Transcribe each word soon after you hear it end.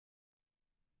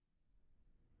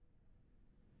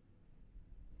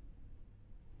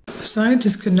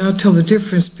Scientists can now tell the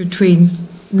difference between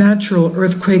natural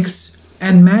earthquakes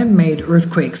and man-made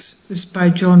earthquakes. This is by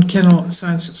John Kennel,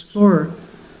 Science Explorer.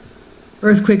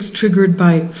 Earthquakes triggered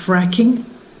by fracking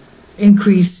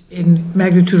increase in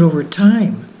magnitude over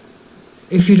time.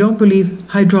 If you don't believe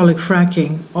hydraulic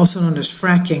fracking, also known as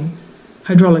fracking,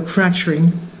 hydraulic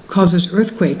fracturing, causes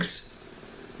earthquakes,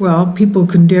 well, people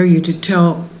can dare you to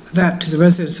tell that to the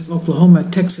residents of Oklahoma,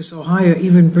 Texas, Ohio,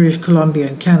 even British Columbia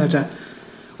and Canada,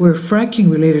 where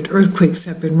fracking-related earthquakes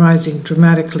have been rising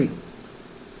dramatically.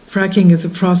 Fracking is the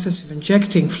process of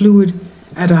injecting fluid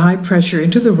at a high pressure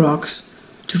into the rocks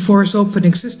to force open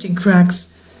existing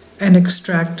cracks and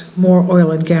extract more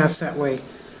oil and gas that way.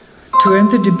 To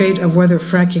end the debate of whether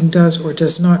fracking does or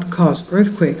does not cause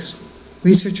earthquakes,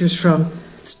 researchers from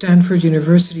Stanford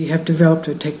University have developed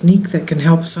a technique that can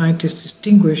help scientists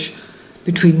distinguish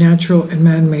between natural and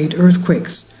man-made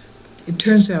earthquakes. It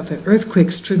turns out that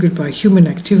earthquakes triggered by human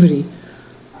activity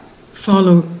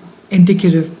follow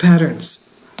indicative patterns.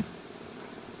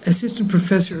 Assistant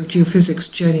Professor of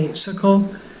Geophysics Jenny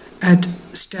Suckle at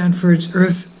Stanford's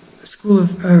School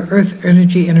of Earth,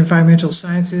 Energy, and Environmental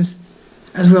Sciences,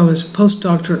 as well as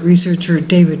postdoctorate researcher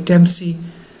David Dempsey,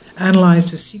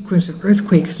 analyzed a sequence of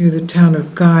earthquakes near the town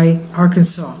of Guy,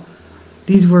 Arkansas.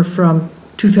 These were from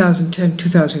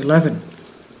 2010-2011.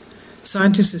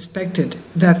 Scientists suspected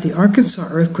that the Arkansas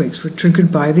earthquakes were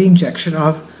triggered by the injection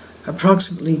of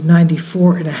approximately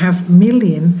 94.5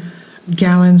 million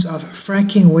gallons of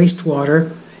fracking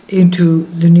wastewater into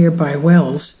the nearby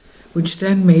wells, which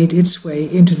then made its way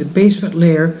into the basement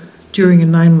layer during a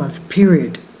 9-month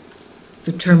period.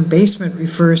 The term basement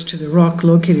refers to the rock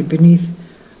located beneath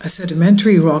a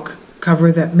sedimentary rock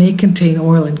cover that may contain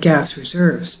oil and gas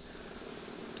reserves.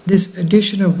 This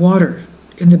addition of water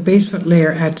in the basement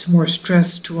layer adds more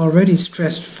stress to already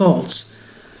stressed faults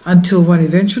until one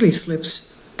eventually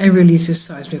slips and releases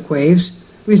seismic waves,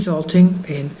 resulting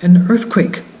in an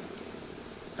earthquake.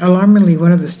 Alarmingly,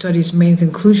 one of the study's main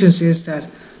conclusions is that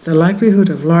the likelihood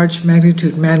of large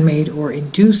magnitude man-made or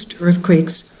induced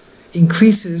earthquakes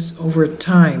increases over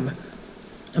time.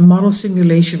 A model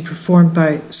simulation performed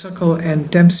by Suckle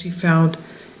and Dempsey found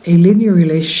a linear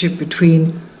relationship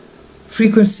between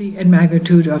frequency and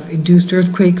magnitude of induced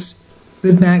earthquakes,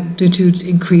 with magnitudes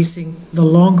increasing the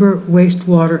longer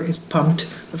wastewater is pumped,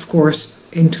 of course,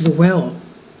 into the well.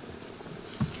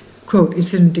 Quote,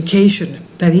 "It's an indication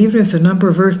that even if the number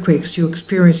of earthquakes you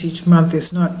experience each month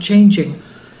is not changing,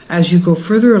 as you go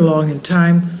further along in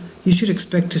time, you should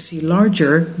expect to see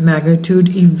larger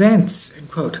magnitude events," end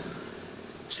quote,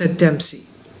 said Dempsey.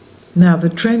 Now, the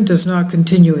trend does not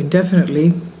continue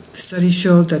indefinitely. The study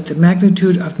showed that the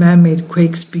magnitude of man-made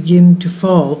quakes begin to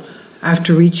fall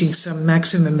after reaching some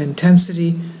maximum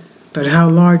intensity, but how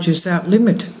large is that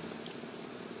limit?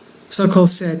 Suckle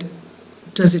said,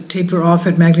 does it taper off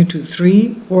at magnitude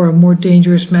 3 or a more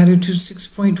dangerous magnitude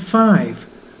 6.5?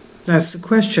 That's the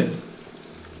question.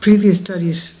 Previous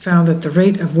studies found that the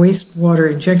rate of wastewater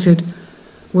injected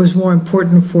was more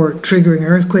important for triggering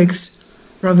earthquakes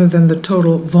rather than the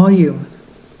total volume.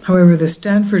 However, the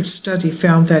Stanford study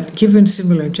found that given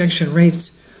similar injection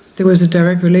rates, there was a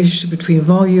direct relationship between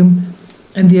volume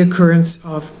and the occurrence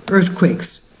of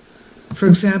earthquakes. For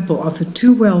example, of the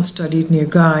 2 wells studied near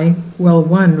Guy, well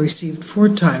 1 received 4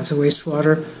 times the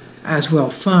wastewater as well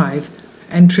 5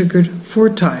 and triggered 4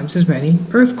 times as many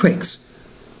earthquakes.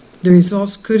 The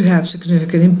results could have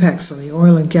significant impacts on the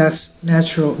oil and gas,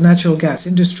 natural gas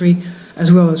industry, as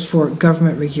well as for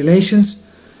government regulations.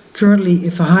 Currently,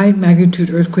 if a high-magnitude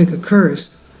earthquake occurs,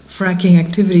 fracking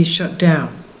activities shut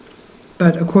down.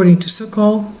 But according to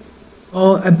Suckle,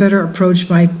 a better approach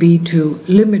might be to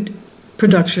limit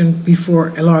production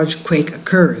before a large quake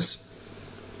occurs.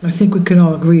 I think we can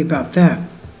all agree about that.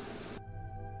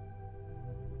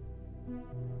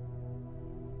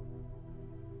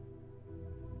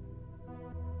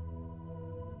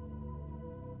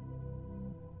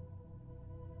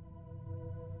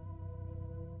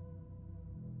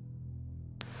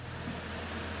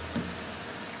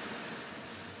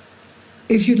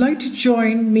 If you'd like to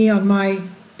join me on my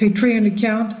Patreon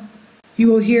account, you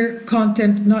will hear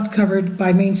content not covered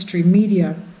by mainstream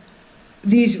media.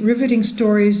 These riveting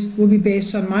stories will be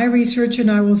based on my research, and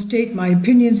I will state my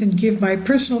opinions and give my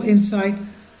personal insight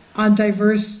on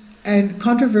diverse and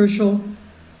controversial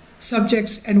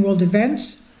subjects and world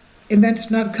events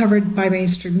not covered by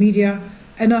mainstream media,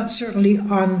 and not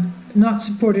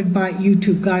supported by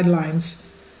YouTube guidelines.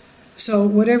 So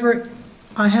whatever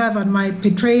I have on my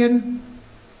Patreon,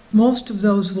 most of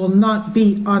those will not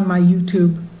be on my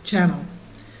YouTube channel.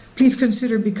 Please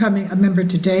consider becoming a member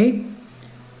today.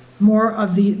 More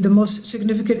of the most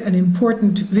significant and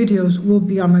important videos will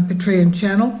be on my Patreon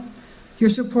channel. Your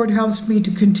support helps me to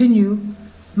continue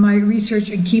my research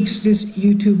and keeps this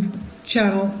YouTube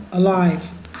channel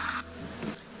alive.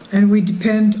 And we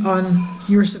depend on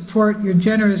your support, your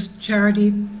generous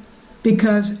charity,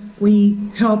 because we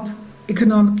help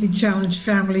economically challenged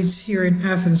families here in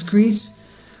Athens, Greece,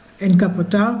 in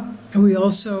Kapota, and we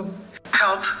also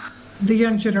help the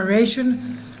young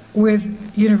generation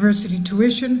with university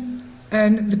tuition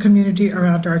and the community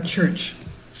around our church.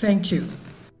 Thank you.